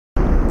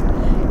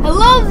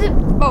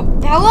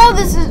Hello,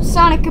 this is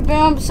Sonic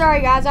Kaboom.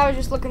 Sorry guys, I was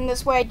just looking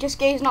this way, just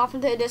gazing off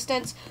into the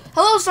distance.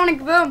 Hello, Sonic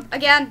Kaboom,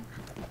 again.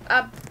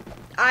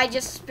 I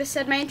just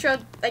said my intro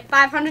like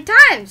 500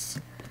 times.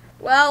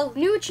 Well,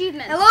 new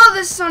achievement. Hello,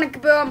 this is Sonic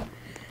Kaboom.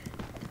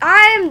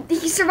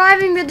 He's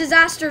surviving the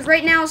disasters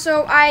right now,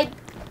 so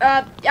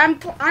I'm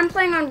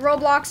playing on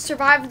Roblox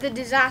Survive the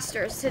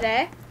Disasters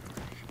today.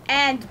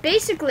 And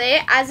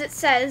basically, as it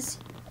says,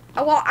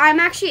 well,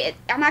 I'm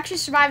actually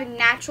surviving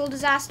natural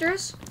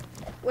disasters,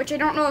 which I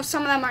don't know if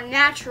some of them are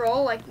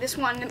natural. Like this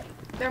one,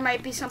 there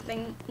might be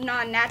something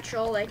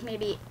non-natural, like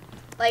maybe,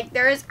 like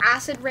there is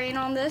acid rain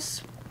on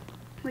this,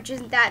 which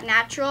isn't that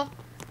natural.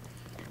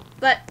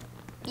 But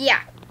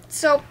yeah,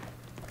 so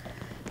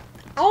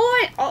all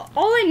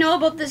I know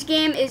about this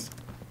game is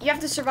you have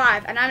to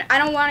survive, and I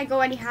don't want to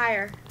go any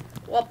higher.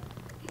 Well,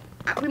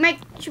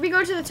 should we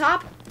go to the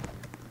top?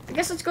 I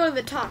guess let's go to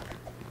the top.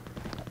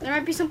 There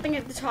might be something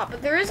at the top,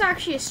 but there is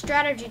actually a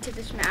strategy to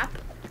this map.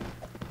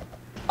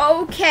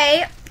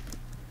 Okay.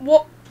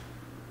 What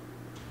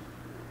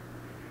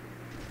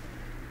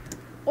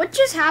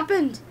just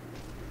happened?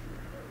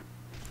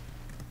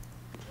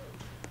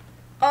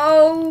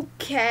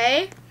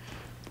 Okay.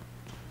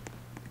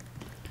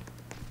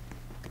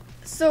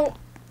 So,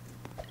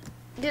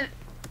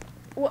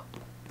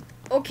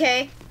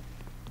 okay.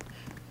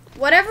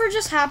 Whatever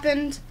just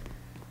happened,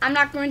 I'm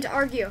not going to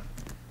argue.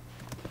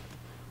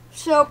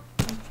 So,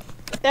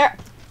 there,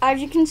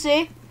 as you can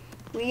see,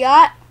 we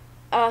got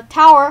a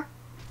tower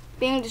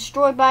being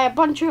destroyed by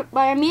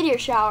a meteor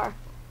shower.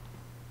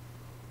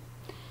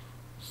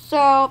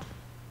 So,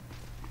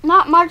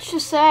 not much to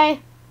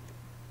say.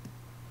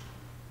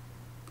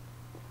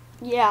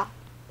 Yeah,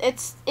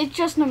 it's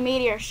just a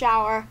meteor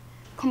shower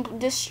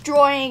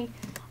destroying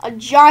a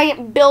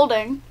giant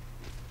building.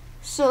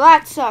 So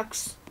that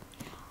sucks.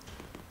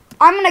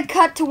 I'm gonna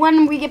cut to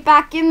when we get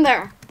back in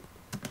there.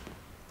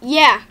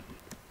 Yeah.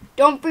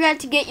 Don't forget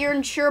to get your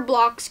insure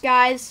blocks,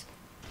 guys.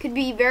 Could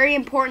be very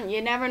important.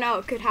 You never know.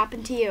 It could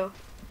happen to you.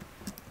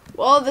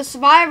 Well, the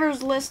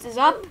survivors list is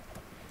up,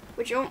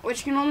 which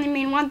can only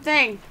mean one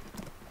thing.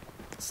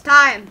 It's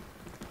time.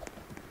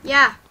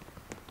 Yeah.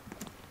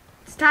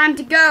 It's time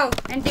to go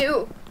and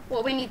do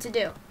what we need to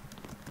do.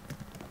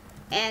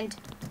 And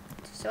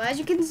so as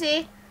you can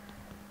see,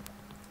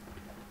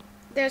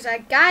 there's a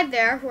guy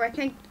there who I'm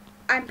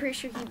pretty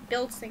sure he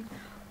builds things.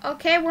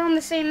 Okay, we're on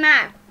the same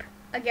map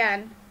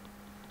again.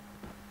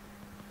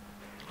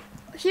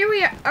 Here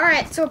we are.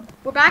 Alright, so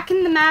we're back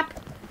in the map,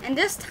 and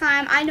this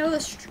time I know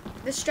the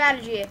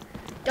strategy.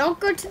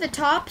 Don't go to the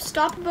top,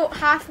 stop about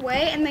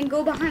halfway, and then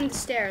go behind the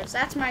stairs.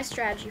 That's my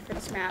strategy for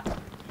this map.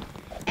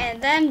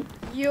 And then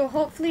you'll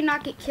hopefully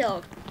not get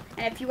killed.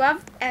 And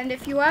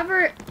if you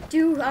ever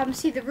do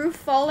see the roof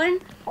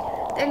falling,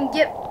 then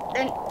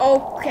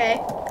okay.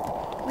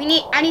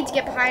 I need to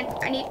get behind.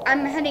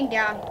 I'm heading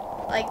down,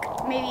 like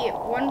maybe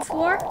one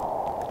floor.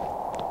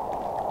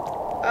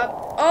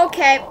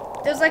 Okay.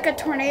 There's like a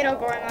tornado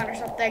going on or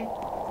something.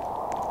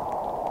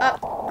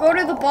 Go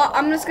to the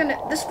bottom. This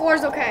floor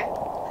is okay.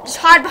 Just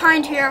hide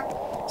behind here.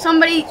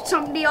 Somebody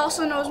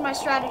also knows my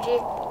strategy.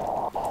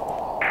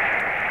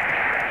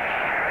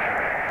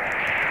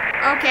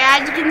 Okay,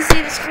 as you can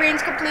see, the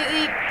screen's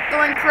completely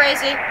going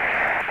crazy.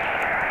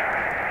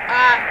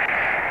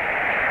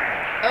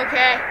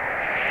 Okay.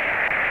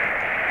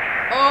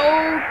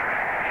 Oh,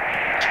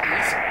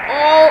 geez.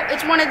 Oh,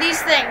 it's one of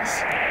these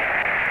things.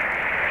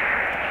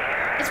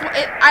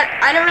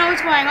 I don't know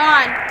what's going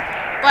on,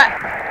 but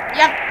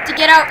you have to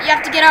get out. You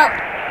have to get out.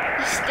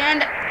 The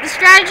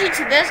strategy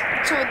to this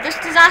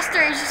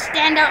disaster is just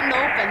stand out in the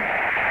open.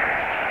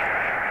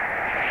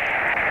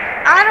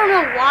 I don't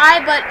know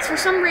why, but for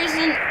some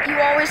reason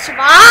you always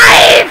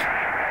survive.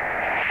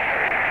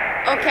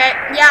 Okay,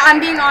 yeah,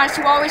 I'm being honest.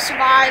 You always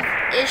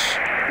survive-ish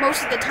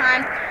most of the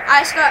time.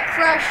 I just got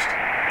crushed,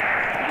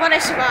 but I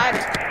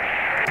survived.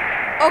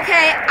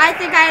 Okay, I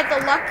think I have the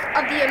luck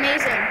of the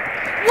amazing.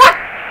 What?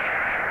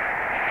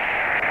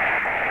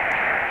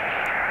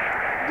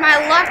 My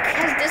luck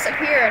has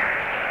disappeared.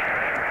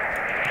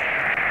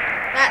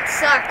 That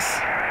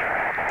sucks.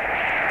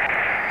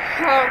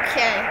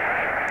 Okay.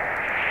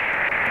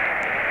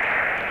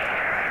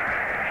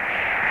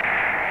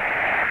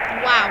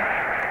 Wow.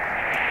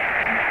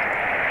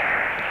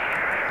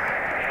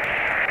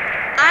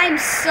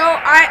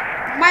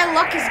 My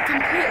luck is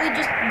completely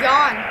just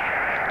gone.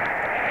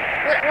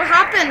 What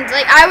happened?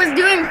 Like, I was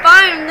doing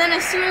fine, and then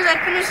as soon as I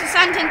finished the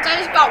sentence, I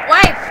just got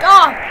wiped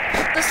off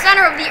the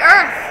center of the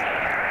earth.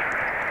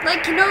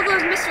 Like, you know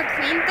those Mr.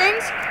 Clean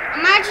things?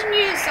 Imagine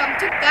you just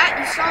took that,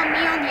 you saw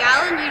me on the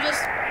island, you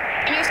just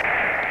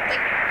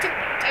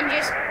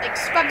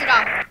scrubbed it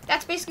off.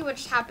 That's basically what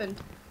just happened.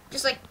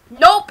 Just like,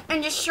 nope,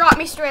 and just shot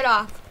me straight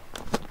off.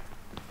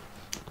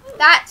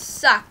 That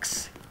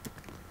sucks.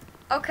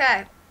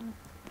 Okay.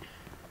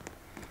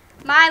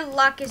 My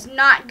luck is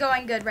not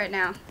going good right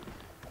now.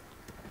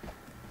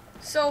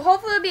 So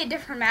hopefully it'll be a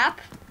different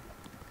map.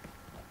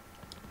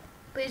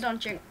 Please don't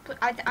jinx.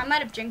 I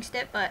might have jinxed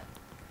it, but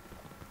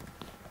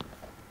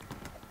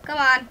come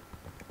on.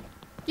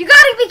 You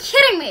gotta be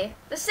kidding me!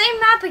 The same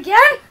map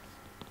again?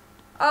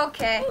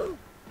 Okay.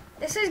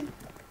 This is...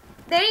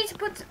 They need to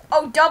put...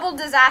 Oh, double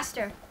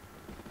disaster.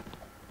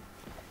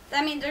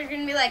 That means there's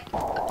gonna be like...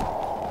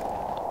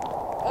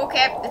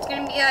 Okay, it's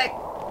gonna be like...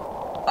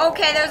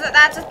 Okay, there's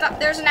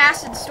an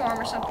acid storm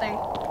or something.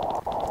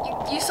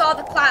 You saw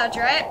the clouds,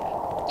 right?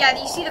 Yeah,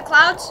 do you see the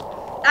clouds?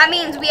 That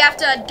means we have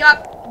to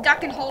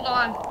duck and hold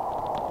on.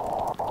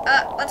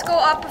 Let's go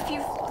up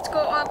let's go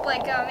up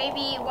like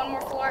maybe one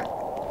more floor.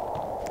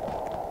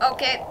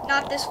 Okay,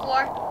 not this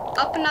floor.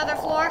 Up another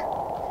floor.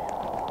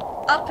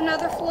 Up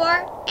another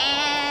floor,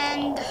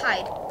 and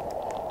hide.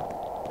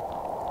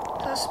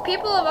 Because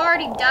people have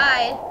already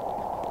died,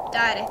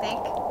 I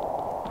think.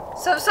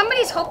 So if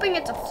somebody's hoping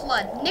it's a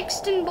flood,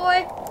 Nixton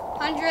boy,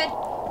 100,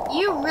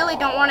 you really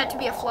don't want it to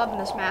be a flood in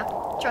this map.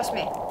 Trust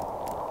me.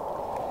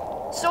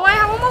 So I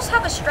almost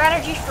have a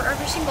strategy for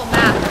every single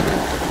map.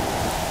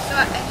 So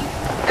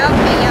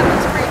okay, yeah,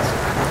 it's a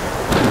rainstorm.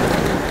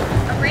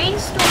 A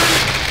rainstorm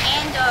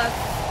and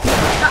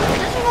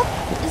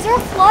is there a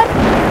flood?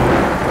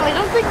 No, I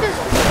don't think there's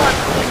a flood.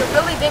 There's a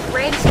really big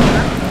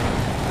rainstorm.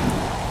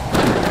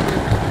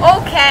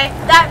 Okay,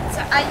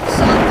 I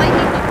saw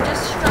lightning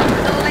just struck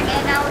the building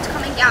and now it's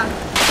coming down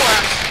for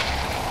us.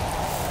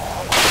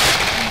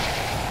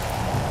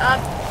 I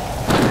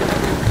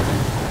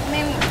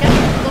mean,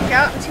 just look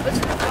out and see what's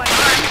going on.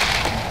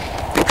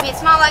 I mean,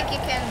 it's not like you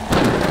can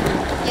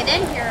get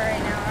in here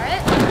right now,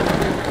 right?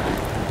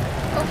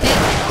 Okay,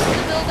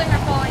 the building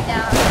are falling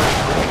down.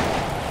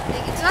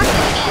 It's not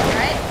getting in,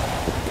 right?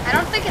 I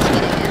don't think it's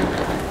getting in.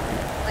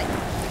 Like,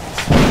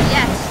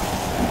 yes.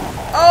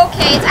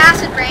 Okay, it's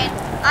acid rain.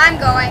 I'm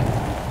going.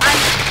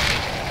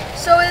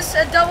 So it's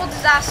a double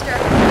disaster.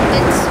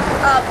 It's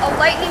a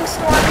lightning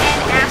storm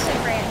and acid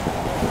rain.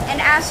 And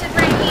acid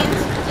rain means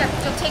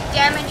you'll take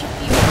damage if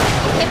you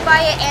get hit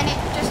by it, and it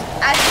just,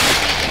 as you can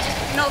see, it's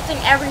just melting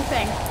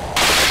everything.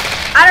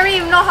 I don't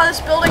even know how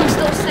this building is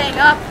still staying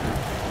up.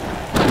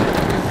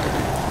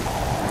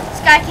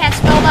 This guy can't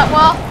spell that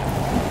well.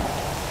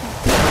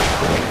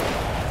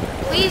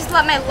 Please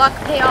let my luck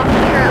pay off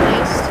here at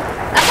least.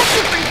 That's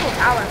actually a pretty cool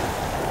tower.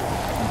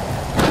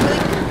 Really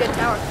good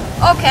tower.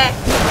 Okay.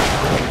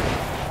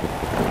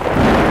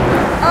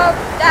 Oh,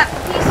 that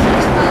piece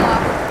just fell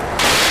off.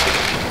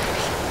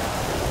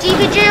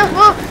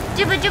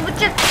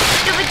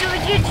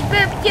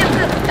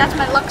 That's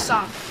my luck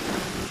song.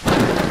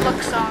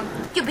 Luck song.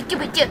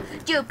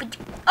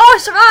 Oh, I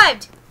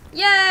survived!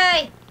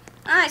 Yay!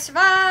 I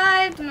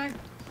survived.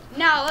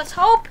 Now let's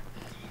hope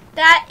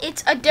that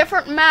it's a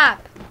different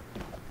map.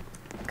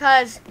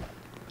 Because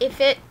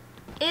if it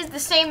is the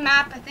same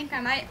map, I think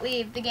I might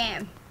leave the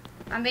game.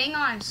 I'm being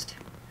honest.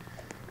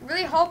 I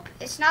really hope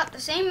it's not the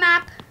same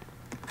map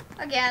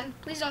again.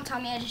 Please don't tell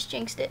me I just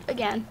jinxed it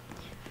again.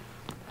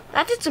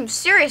 That did some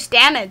serious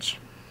damage.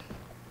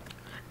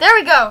 There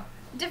we go.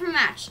 Different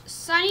match.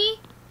 Sunny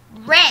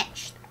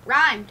Ranch.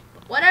 Rhymed.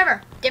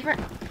 Whatever.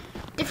 Different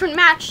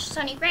match.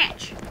 Sunny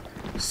Ranch.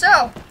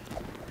 So,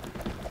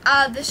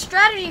 the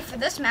strategy for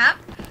this map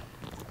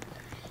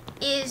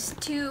is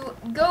to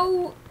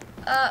go,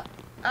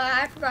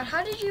 I forgot,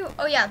 how did you,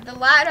 oh yeah, the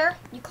ladder,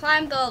 you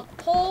climb the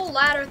pole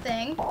ladder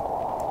thing.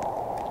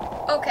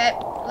 Okay,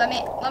 let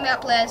me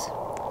up, Liz.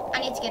 I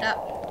need to get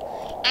up.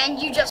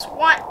 And you just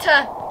want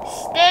to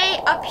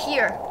stay up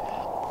here.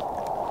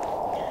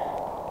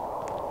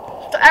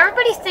 So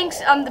everybody thinks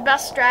the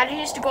best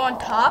strategy is to go on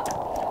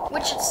top,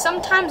 which it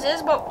sometimes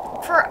is,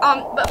 but for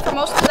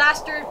most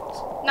disasters,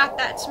 not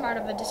that smart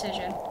of a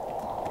decision.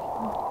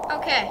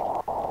 Okay.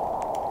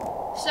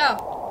 So,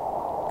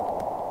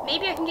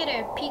 maybe I can get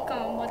a peek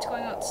on what's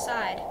going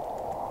outside.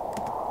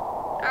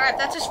 Alright,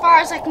 that's as far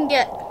as I can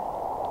get.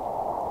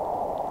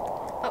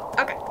 Oh,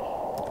 okay.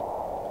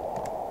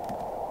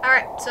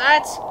 Alright, so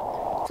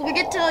we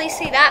get to at least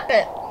see that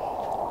bit.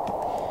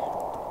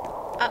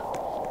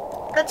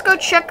 Let's go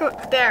check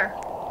there.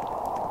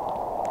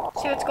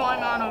 See what's going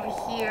on over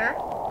here.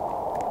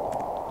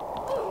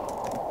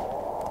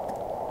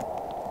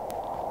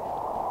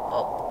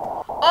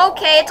 Oh,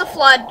 okay, it's a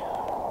flood.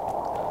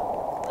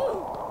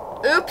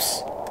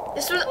 Oops.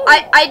 This was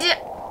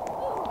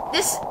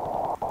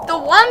the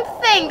one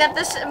thing that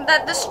this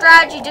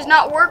strategy does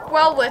not work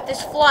well with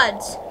is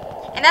floods.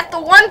 And that's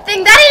the one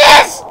thing that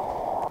it is!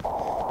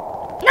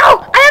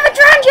 No! I haven't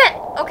drowned yet!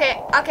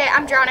 Okay,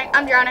 I'm drowning.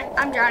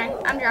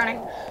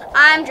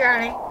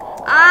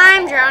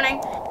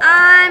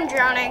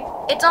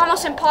 It's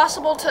almost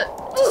impossible to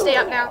stay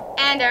up now.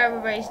 And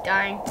everybody's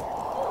dying.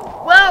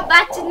 Well,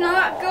 that did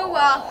not go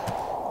well.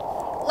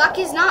 Luck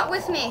is not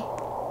with me.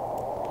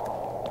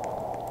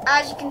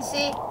 As you can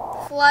see,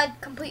 flood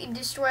completely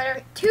destroyed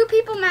everything. 2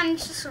 people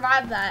managed to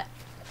survive that.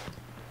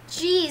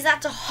 Jeez,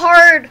 that's a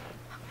hard,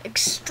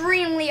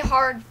 extremely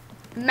hard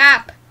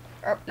map.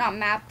 Or not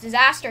map,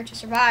 disaster to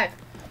survive.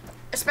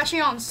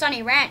 Especially on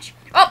Sunny Ranch.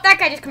 Oh, that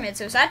guy just committed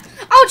suicide.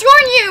 I'll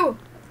join you,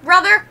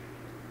 brother.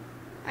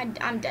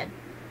 I'm dead.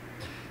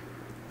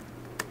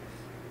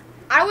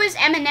 I was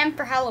M&M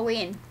for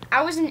Halloween.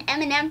 I was an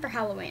M&M for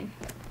Halloween.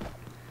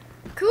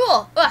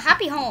 Cool. Oh,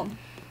 happy home.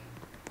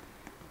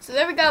 So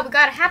there we go. We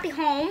got a happy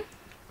home.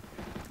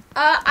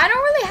 I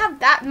don't really have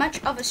that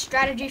much of a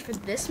strategy for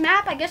this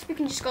map. I guess we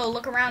can just go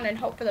look around and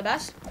hope for the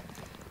best.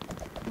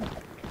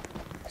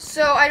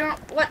 So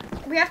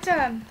we have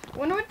to,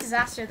 wonder what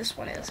disaster this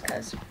one is,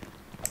 because,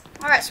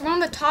 alright, so we're on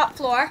the top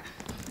floor.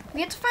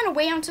 We have to find a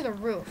way onto the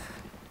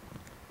roof.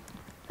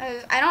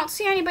 I don't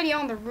see anybody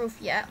on the roof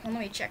yet. Well, let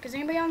me check. Is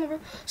anybody on the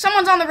roof?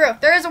 Someone's on the roof.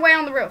 There is a way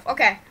on the roof.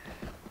 Okay.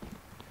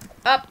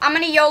 I'm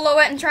going to YOLO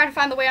it and try to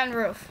find the way on the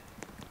roof.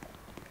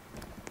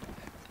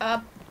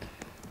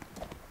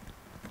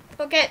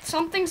 Okay,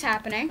 something's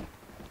happening.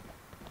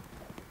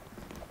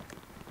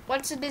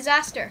 What's a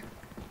disaster?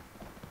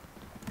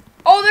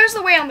 Oh, there's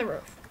the way on the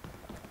roof.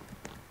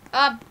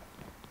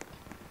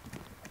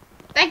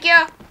 Thank you.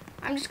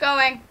 I'm just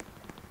going.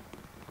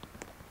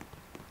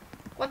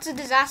 What's a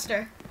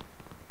disaster?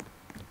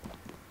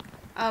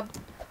 Oh,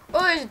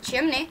 there's a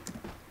chimney.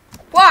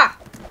 Wah!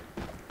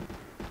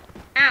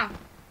 Ow.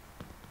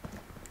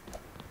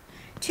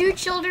 2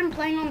 children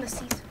playing on the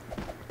seesaw.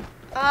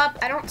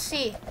 I don't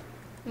see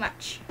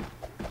much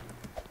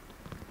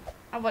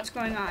of what's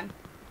going on.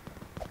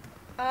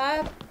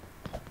 A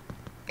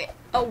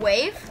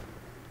wave?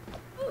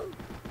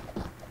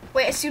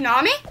 Wait, a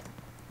tsunami?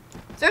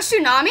 Is there a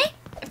tsunami?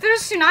 If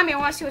there's a tsunami, I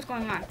want to see what's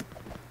going on.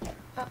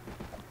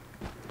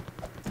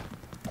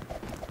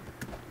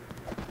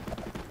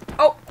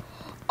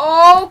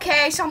 Oh,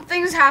 okay,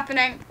 something's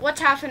happening. What's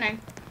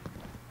happening?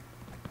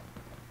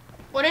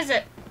 What is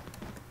it?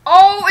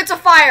 Oh, it's a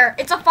fire.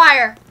 It's a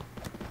fire.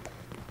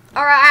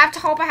 Alright, I have to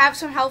hope I have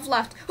some health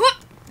left.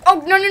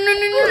 Oh, no.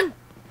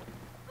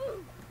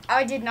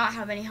 I did not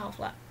have any health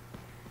left.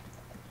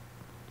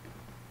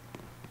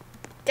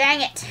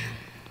 Dang it.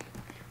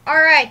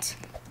 Alright.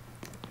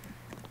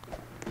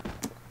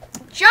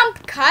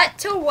 Jump cut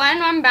to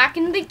when I'm back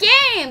in the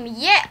game.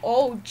 Yeah.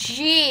 Oh,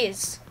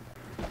 jeez.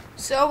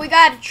 So we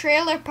got a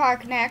trailer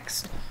park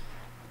next.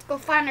 Let's go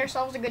find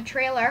ourselves a good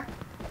trailer.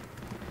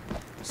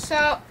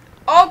 So,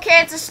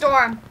 okay, it's a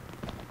storm.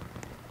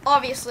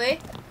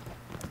 Obviously.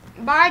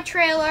 My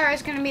trailer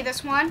is going to be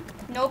this one.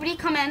 Nobody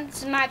come in.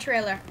 This is my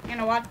trailer. You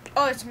know what?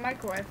 Oh, it's a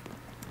microwave.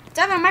 It's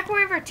either a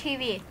microwave or a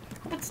TV. I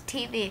hope it's a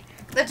TV.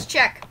 Let's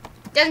check.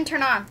 It doesn't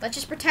turn on. Let's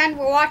just pretend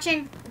we're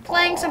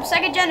playing some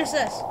Sega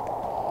Genesis.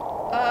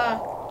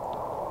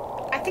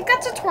 I think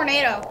that's a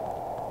tornado.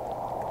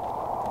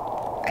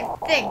 I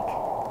think.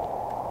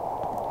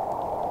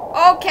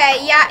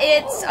 Okay, yeah,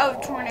 it's a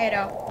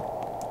tornado.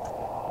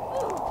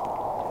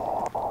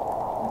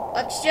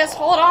 Let's just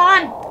hold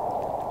on.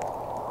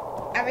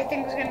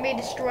 Everything's gonna be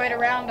destroyed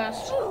around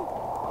us.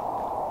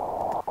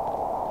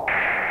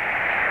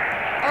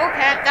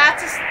 Okay,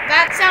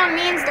 that sound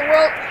means the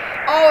world.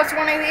 Oh, it's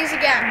one of these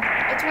again.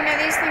 It's one of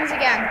these things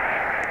again.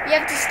 You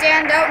have to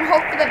stand out and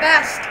hope for the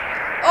best.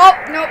 Oh,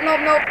 nope.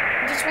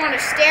 Just want to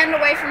stand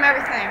away from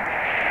everything.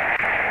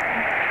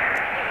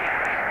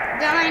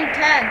 9,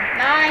 10.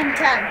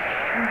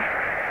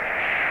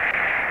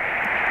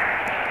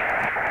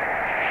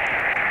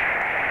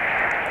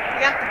 We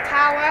got the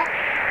tower.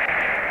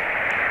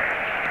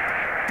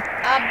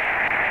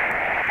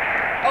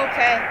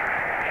 Okay.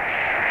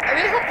 I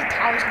really hope the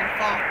tower's gonna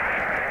fall.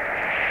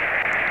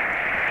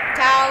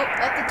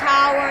 Let the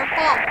tower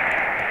fall.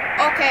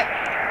 Okay.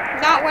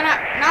 Not when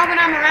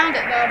I'm around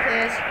it though,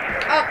 please.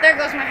 Oh, there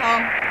goes my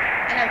home.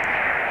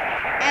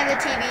 And the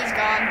TV's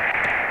gone.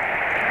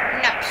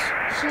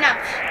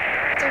 Snups.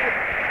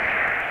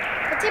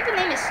 What type of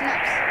name is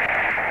Snups?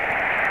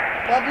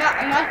 Well,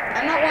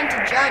 I'm not one to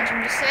judge.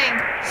 I'm just saying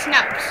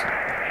Snups.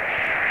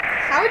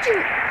 How would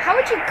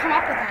you come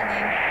up with that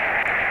name?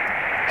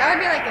 That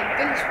would be like a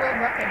Guinness World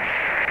Record.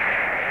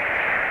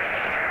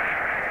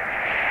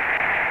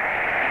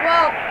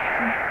 Well,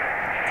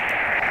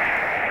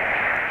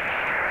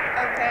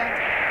 okay.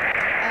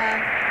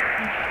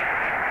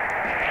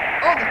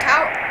 Oh, the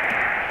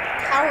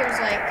tower's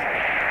like,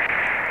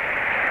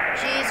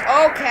 jeez,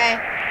 okay.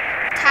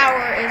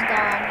 Tower is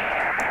gone.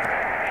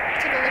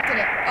 Take a look at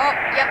it. Oh,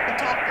 yep, the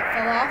top that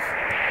fell off.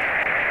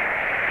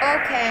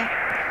 Okay.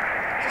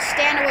 Just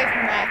stand away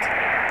from that.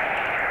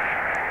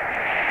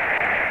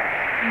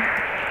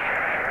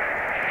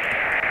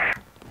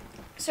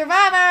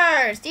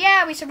 Survivors!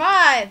 Yeah, we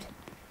survived.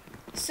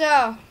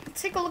 So,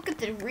 let's take a look at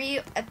the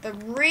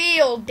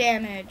real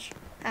damage.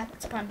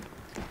 That's a pun.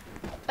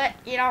 But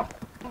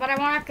I'm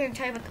not gonna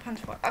tell you what the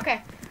pun's for.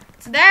 Okay.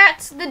 So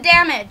that's the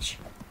damage.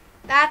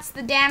 That's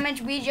the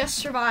damage we just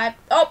survived.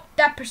 Oh,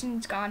 that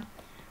person's gone.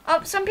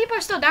 Oh, some people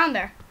are still down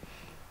there.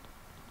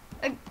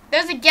 Like,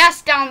 there's a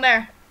guest down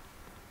there.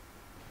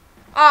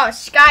 Oh,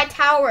 Sky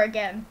Tower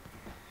again.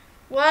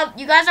 Well,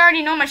 you guys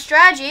already know my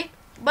strategy,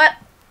 but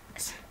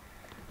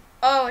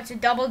oh, it's a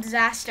double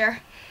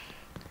disaster.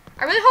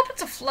 I really hope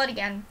it's a flood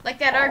again, like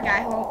that other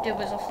guy who hoped it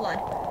was a flood.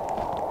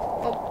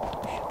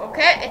 Oh,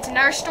 okay, it's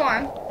another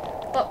storm,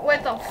 but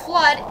with a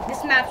flood,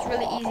 this map's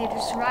really easy to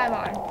survive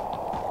on.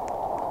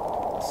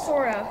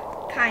 Sorta,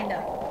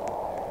 kinda.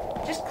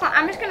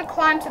 I'm just gonna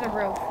climb to the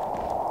roof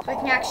so I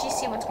can actually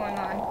see what's going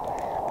on.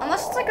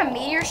 Unless it's like a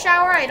meteor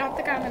shower, I don't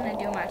think I'm gonna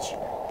do much.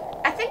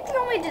 I think the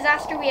only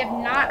disaster we have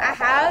not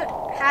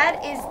had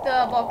is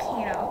the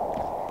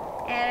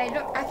volcano, and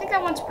I think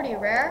that one's pretty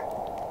rare.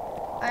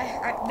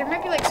 There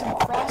might be like some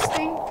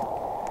frosting.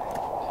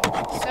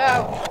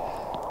 So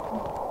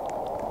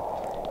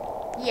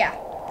yeah.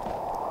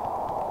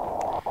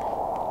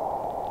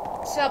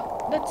 So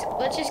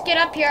let's just get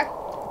up here.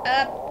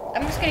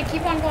 I'm just gonna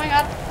keep on going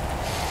up.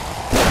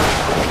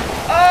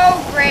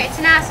 Oh great, it's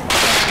an acid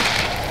storm.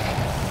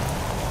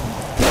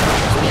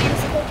 Which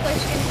means the whole place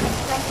is gonna come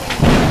crumbling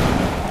down.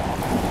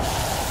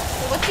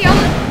 So what's the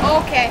other?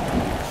 Okay.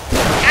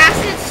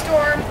 Acid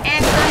storm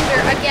and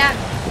thunder again.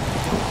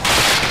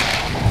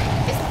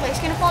 Is the place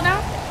gonna fall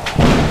down?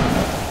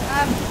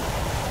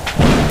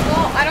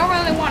 Well, I don't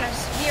really want to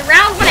be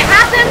around when it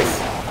happens.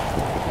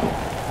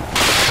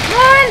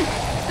 Run!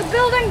 The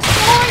building's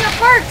falling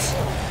apart.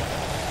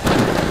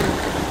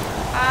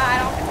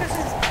 I don't think this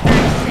is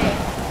very safe.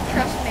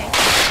 Trust me.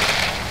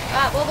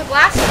 Well, the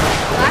glass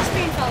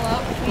pane fell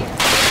out, which means we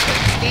can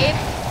escape.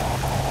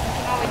 We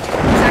can always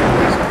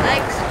sacrifice our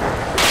legs.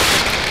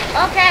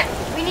 Okay,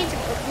 we need to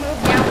move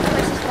down. The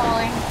place is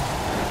falling.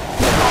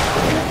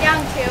 Move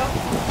down too.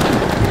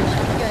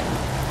 Good.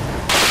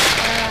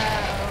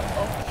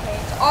 Okay,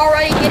 it's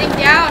already getting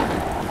down.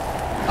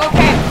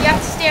 Okay, you have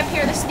to stay up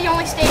here. This is the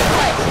only safe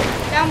place.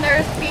 Down there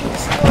is being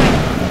destroyed.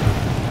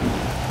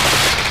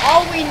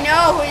 All we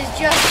know is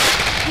just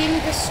being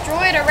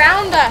destroyed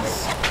around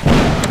us.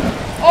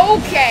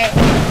 Okay.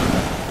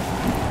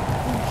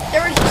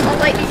 There was just a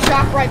lightning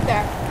shock right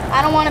there.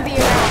 I don't want to be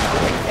around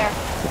right there.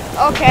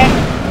 Okay.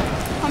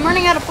 I'm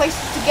running out of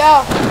places to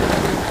go.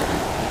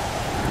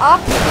 Up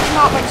is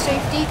not much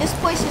safety. This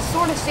place is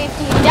sort of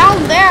safety. And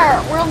down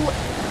there,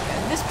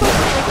 this place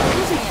is like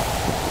losing it.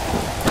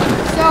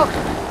 So,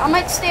 I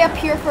might stay up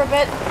here for a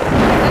bit.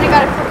 Then I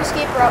got a quick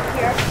escape route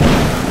here.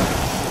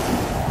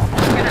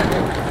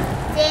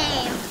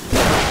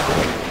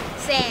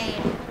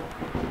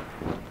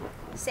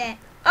 Same.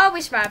 Oh,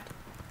 we survived.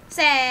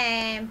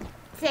 Same.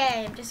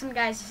 Just some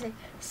guys just say,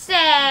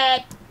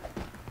 same.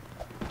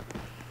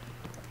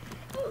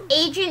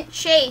 Agent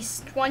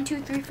Chase 1,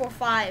 2, 3, 4,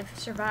 5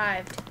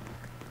 survived.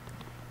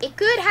 It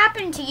could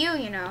happen to you,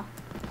 you know.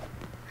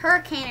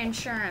 Hurricane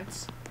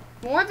insurance.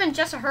 More than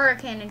just a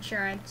hurricane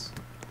insurance.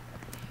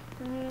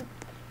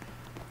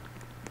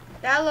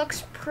 That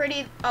looks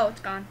pretty. Oh, it's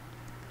gone.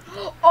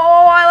 Oh,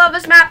 I love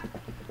this map.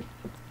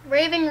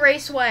 Raving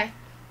Raceway.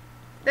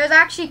 There's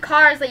actually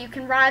cars that you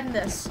can ride in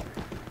this.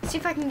 Let's see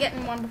if I can get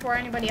in one before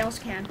anybody else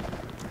can.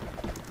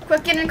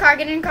 Quick, get in a car,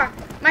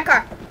 My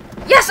car.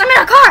 Yes, I'm in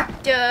a car!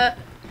 Duh.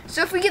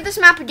 So if we get this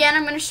map again,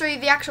 I'm going to show you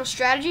the actual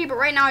strategy, but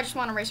right now I just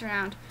want to race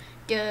around.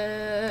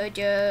 Duh,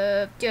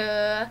 duh,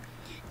 duh.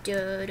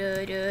 Duh,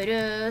 duh, duh,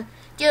 duh,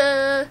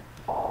 duh.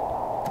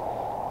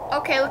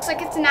 Okay, looks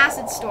like it's an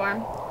acid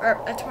storm.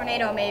 Or a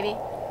tornado, maybe.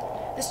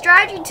 The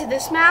strategy to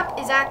this map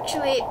is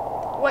actually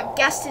what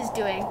Guest is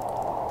doing.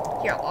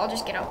 Here, I'll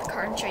just get out the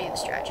car and show you the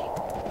strategy.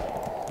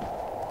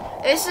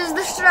 This is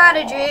the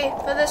strategy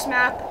for this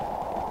map.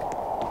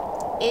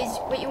 Is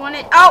what you want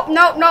to... Oh,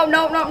 no.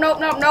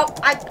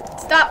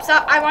 Stop.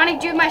 I want to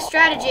do my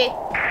strategy.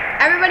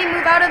 Everybody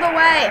move out of the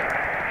way.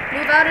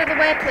 Move out of the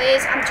way,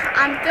 please.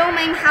 I'm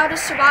filming how to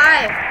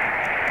survive.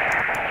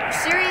 You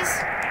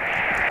serious?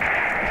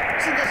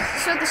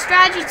 So the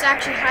strategy is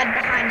actually hide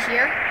behind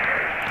here.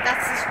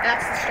 That's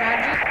the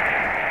strategy.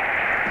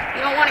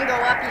 You don't want to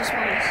go up. You just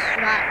want to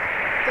survive.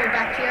 Go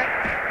back here.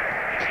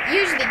 It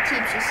usually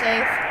keeps you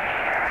safe.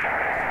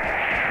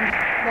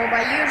 Well,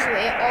 by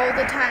usually, all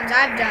the times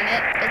I've done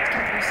it, it's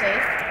kept me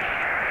safe.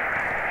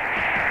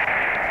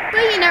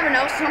 But you never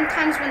know.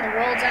 Sometimes when the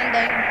world's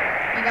ending,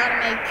 you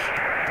gotta make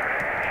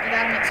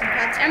some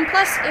cuts. And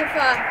plus, if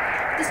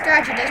the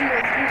strategy doesn't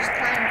work, you can just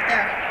climb up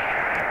there.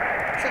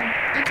 So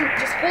you can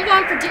just hold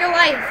on for dear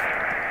life.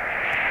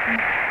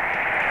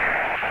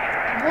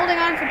 I'm holding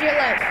on for dear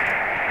life.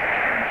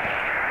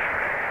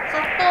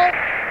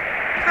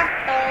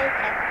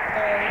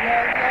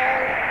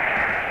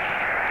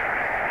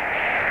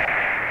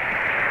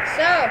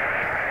 So,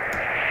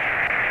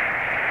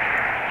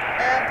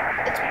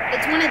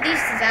 it's one of these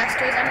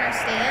disasters. I'm gonna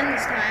stay in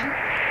this time,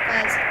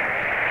 because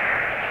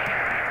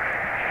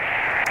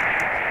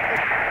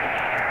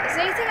is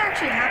anything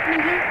actually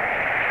happening here?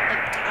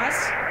 Like to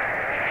us?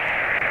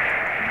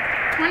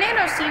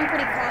 Tornadoes seem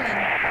pretty common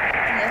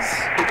in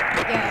this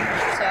game,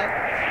 so.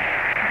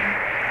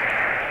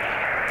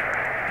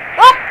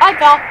 Oh, I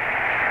fell.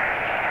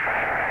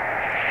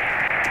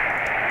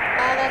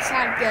 That's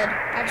not good.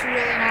 That's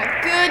really not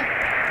good.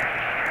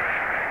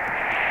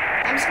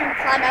 I'm just gonna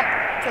climb up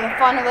for the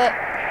fun of it.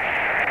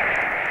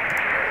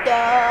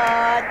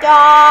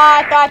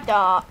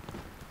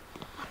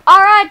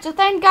 Alright, so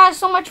thank you guys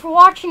so much for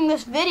watching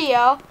this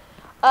video.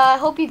 I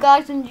hope you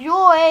guys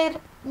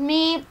enjoyed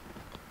me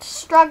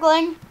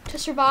struggling to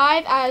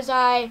survive as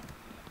I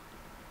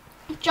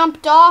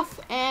jumped off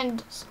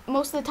and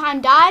most of the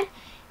time died.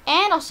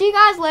 And I'll see you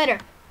guys later.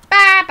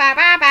 Bye.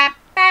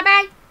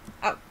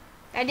 Oh,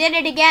 I did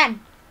it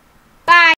again. Bye.